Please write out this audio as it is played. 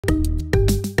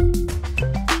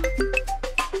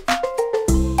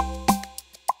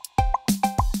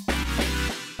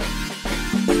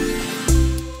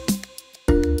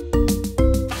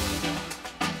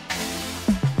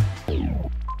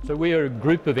we're a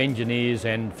group of engineers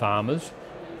and farmers,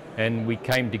 and we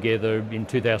came together in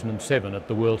 2007 at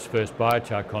the world's first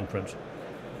biochar conference.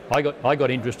 I got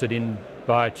interested in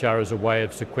biochar as a way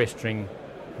of sequestering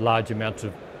large amounts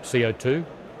of CO2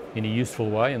 in a useful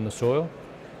way in the soil,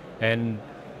 and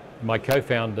my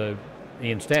co-founder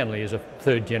Ian Stanley is a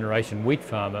third generation wheat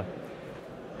farmer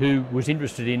who was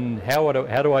interested in how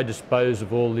do I dispose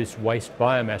of all this waste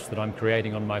biomass that I'm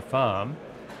creating on my farm,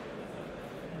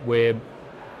 where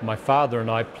my father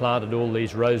and I planted all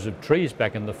these rows of trees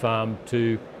back in the farm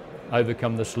to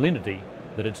overcome the salinity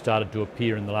that had started to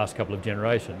appear in the last couple of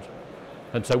generations.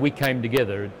 And so we came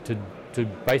together to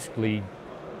basically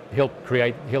help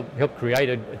create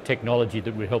a technology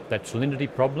that would help that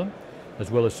salinity problem,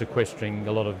 as well as sequestering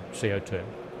a lot of CO2.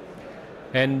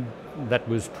 And that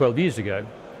was 12 years ago.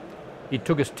 It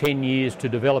took us 10 years to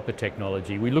develop a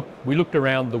technology. We looked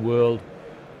around the world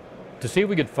to see if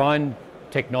we could find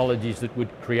technologies that would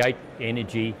create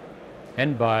energy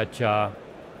and biochar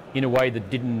in a way that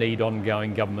didn't need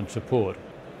ongoing government support.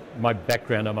 My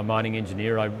background, I'm a mining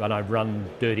engineer, and I've run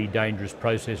dirty, dangerous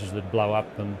processes that blow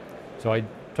up, and so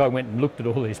I went and looked at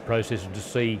all these processes to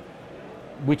see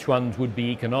which ones would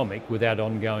be economic without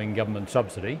ongoing government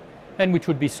subsidy, and which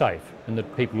would be safe, and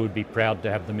that people would be proud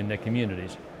to have them in their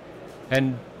communities.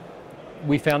 And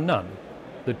we found none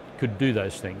that could do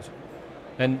those things.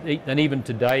 And even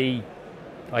today,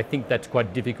 I think that's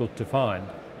quite difficult to find.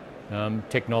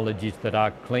 Technologies that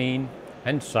are clean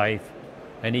and safe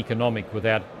and economic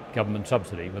without government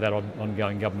subsidy, without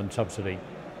ongoing government subsidy,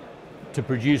 to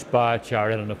produce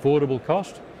biochar at an affordable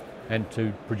cost and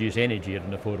to produce energy at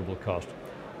an affordable cost.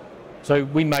 So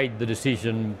we made the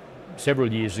decision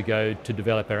several years ago to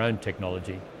develop our own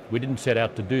technology. We didn't set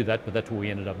out to do that, but that's what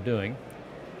we ended up doing.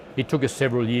 It took us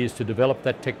several years to develop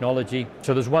that technology.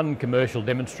 So there's one commercial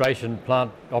demonstration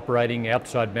plant operating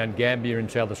outside Mount Gambier in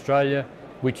South Australia,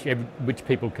 which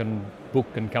people can book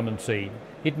and come and see.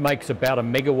 It makes about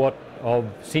 1 megawatt of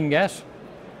syngas,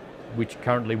 which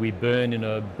currently we burn in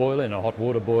a boiler, in a hot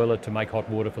water boiler, to make hot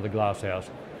water for the glasshouse.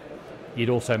 It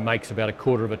also makes about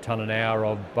 1/4 tonne an hour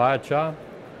of biochar,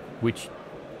 which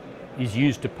is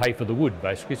used to pay for the wood,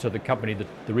 basically. So the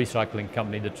recycling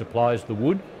company that supplies the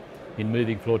wood in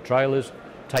moving floor trailers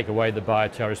take away the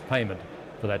biochar as payment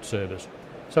for that service.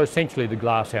 So essentially the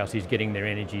glasshouse is getting their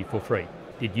energy for free.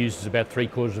 It uses about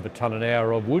 3/4 tonne an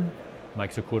hour of wood,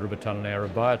 makes 1/4 tonne an hour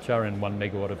of biochar and 1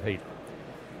 megawatt of heat.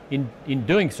 In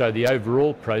doing so, the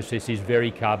overall process is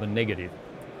very carbon negative,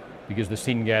 because the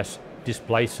syngas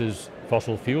displaces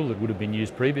fossil fuel that would have been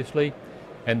used previously,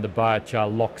 and the biochar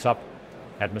locks up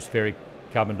atmospheric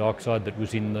carbon dioxide that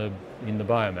was in the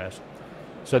biomass.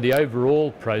 So the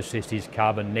overall process is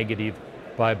carbon negative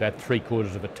by about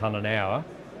 3/4 tonne an hour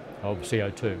of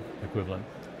CO2 equivalent.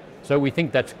 So we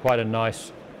think that's quite a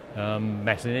nice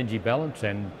mass and energy balance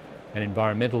and an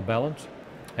environmental balance,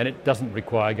 and it doesn't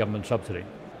require government subsidy.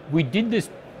 We did this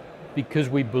because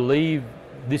we believe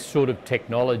this sort of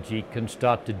technology can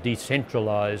start to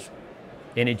decentralise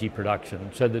energy production,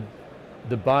 so that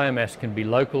the biomass can be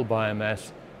local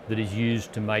biomass that is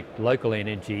used to make local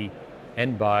energy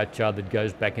and biochar that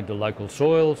goes back into local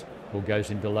soils or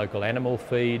goes into local animal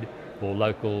feed or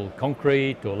local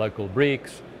concrete or local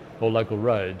bricks or local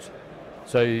roads.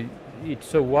 So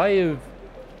it's a way of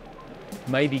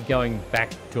maybe going back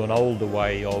to an older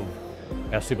way of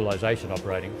our civilization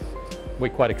operating. We're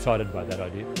quite excited by that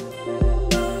idea.